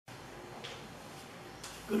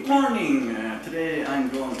Good morning. Today I'm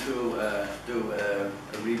going to do a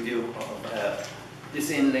review of this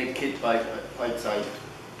inlay kit by Whiteside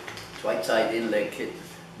Inlay Kit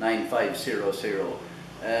 9500.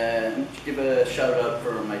 Give a shout out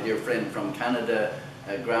for my dear friend from Canada,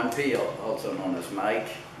 Grampy, also known as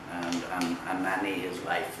Mike, and Nanny, his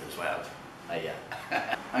wife as well.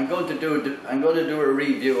 Yeah. I'm going to do a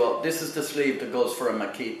review of this. Is the sleeve that goes for a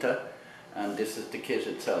Makita. And this is the kit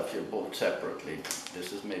itself. You're both separately.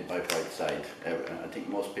 This is made by Whiteside. I think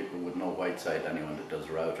most people would know Whiteside, anyone that does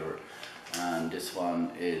router. And this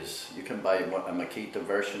one is, you can buy a Makita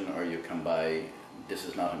version, or you can buy, this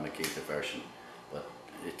is not a Makita version, but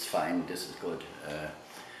it's fine, this is good.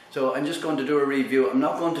 So I'm just going to do a review. I'm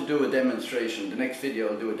not going to do a demonstration. The next video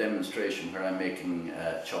I'll do a demonstration where I'm making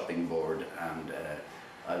a chopping board, and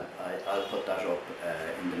I'll put that up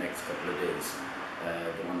in the next couple of days.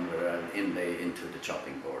 The one where I'll inlay into the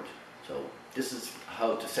chopping board. So this is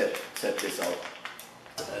how to set this up.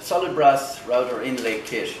 Solid brass router inlay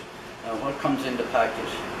kit. Now what comes in the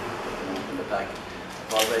package? Open the packet.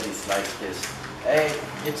 I've already sliced this.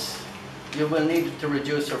 You will need the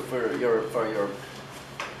reducer for your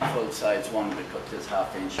full size one, because this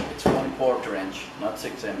 1/2 inch. It's 1/4 inch, not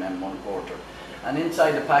 6 mm, 1/4. And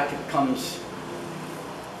inside the packet comes,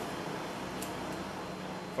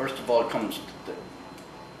 first of all, comes the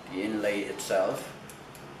inlay itself,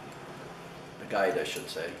 the guide I should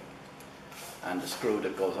say, and the screw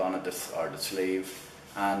that goes on it, or the sleeve,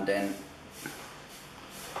 and then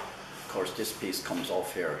of course this piece comes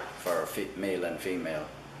off here for male and female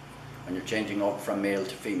when you're changing up from male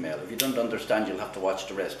to female. If you don't understand, you'll have to watch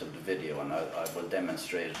the rest of the video and I will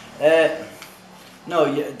demonstrate.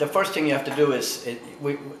 The first thing you have to do is,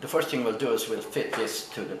 we'll fit this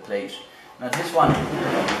to the plate. Now this one,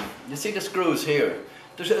 you see the screws here?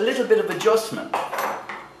 There's a little bit of adjustment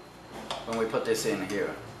when we put this in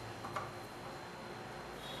here.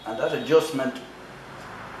 And that adjustment,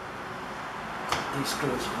 these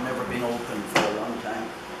screws have never been opened for a long time.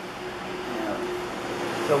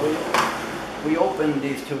 So we open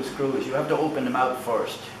these two screws. You have to open them out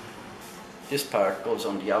first. This part goes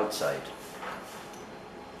on the outside.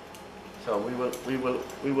 So we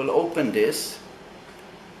will open this,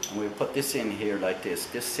 and we'll put this in here like this.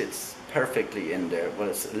 This sits perfectly in there. Well,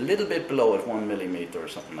 it's a little bit below at 1 millimeter or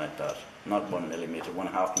something like that. Not 1 millimeter,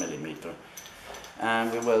 1/2 millimeter.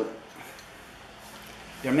 And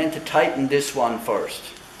you're meant to tighten this one first,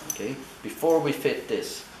 okay, before we fit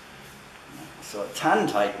this. So it's hand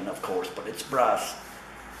tighten, of course, but it's brass.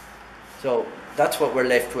 So that's what we're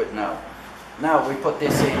left with now. Now we put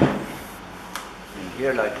this in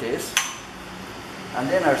here like this, and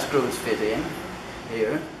then our screws fit in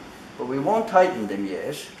here, but we won't tighten them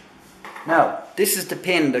yet. Now, this is the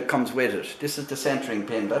pin that comes with it. This is the centering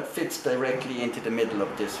pin. That fits directly into the middle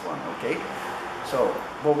of this one, okay? So,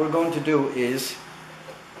 what we're going to do is,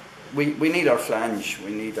 we need our flange,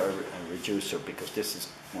 we need our reducer, because this is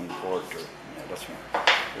 1/4. Yeah, that's one.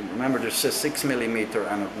 Remember, there's a 6 millimeter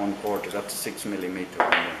and a 1/4. That's a 6 millimeter.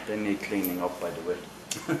 They need cleaning up, by the way.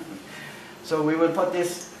 So we will put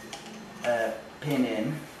this pin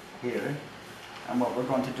in here, and what we're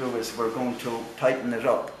going to do is we're going to tighten it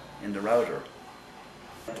up in the router.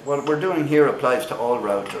 What we're doing here applies to all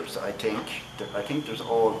routers, I think. I think they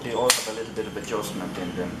all have a little bit of adjustment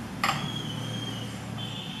in them.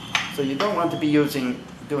 So you don't want to be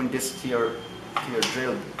doing this to your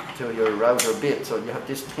drill, to your router bit. So you have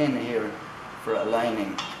this pin here for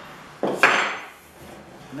aligning.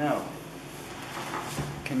 Now,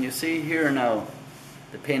 can you see here now?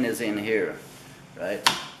 The pin is in here, right?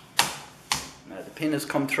 Now the pin has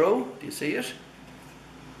come through. Do you see it?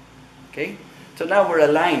 Okay, so now we're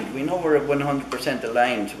aligned. We know we're 100%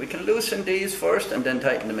 aligned. We can loosen these first and then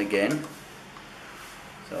tighten them again.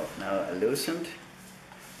 So now loosened.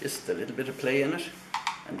 Just a little bit of play in it,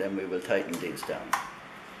 and then we will tighten these down.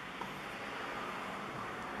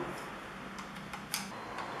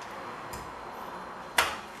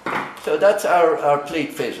 So that's our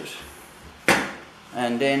plate fitted.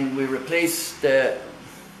 And then we replace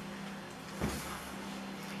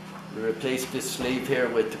this sleeve here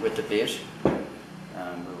with the bit,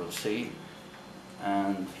 and we will see.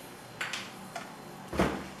 And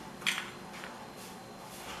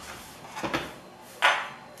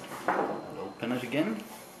I'll open it again.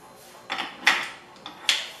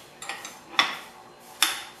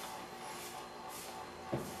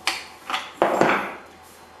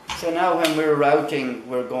 So now when we're routing,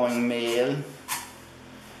 we're going male. I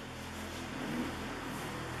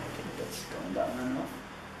think that's going down enough.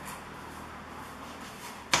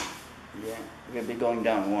 Yeah, we'll be going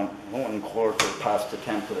down one quarter past the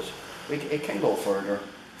template. It can go further.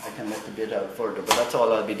 I can let the bit out further, but that's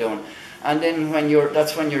all I'll be doing. And then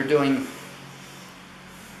that's when you're doing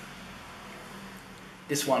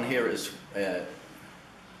this one here is,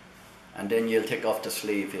 and then you'll take off the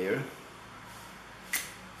sleeve here,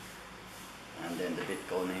 and then the bit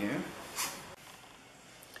going here.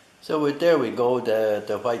 So there we go,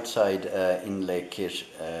 the Whiteside Inlay kit.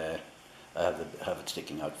 I have it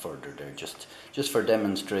sticking out further there, just for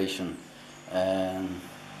demonstration.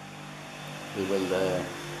 We will,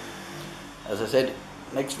 as I said,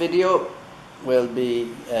 next video we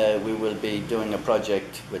will be doing a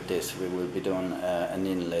project with this. We will be doing an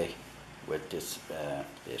inlay with this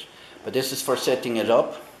bit. But this is for setting it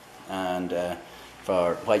up, and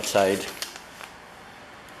for Whiteside.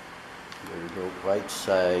 There we go,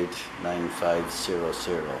 Whiteside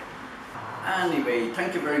 9500. Anyway,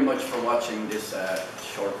 thank you very much for watching this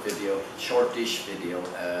shortish video.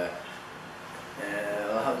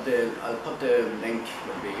 I'll put the link,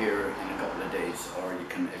 will be here in a couple of days, or you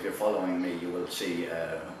can, if you're following me, you will see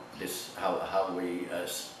this how we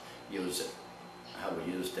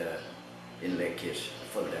use the inlay kit,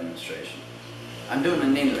 full demonstration. I'm doing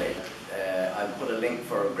an inlay. I'll put a link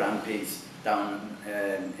for Grand Piece down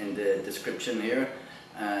in the description here,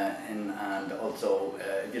 and also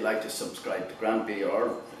if you'd like to subscribe to Grand Piece,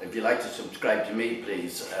 or if you'd like to subscribe to me,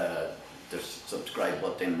 please, the subscribe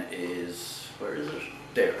button is, where is it?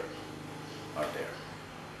 There, or there.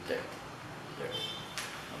 Okay.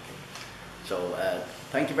 So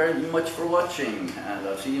thank you very much for watching, and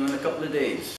I'll see you in a couple of days.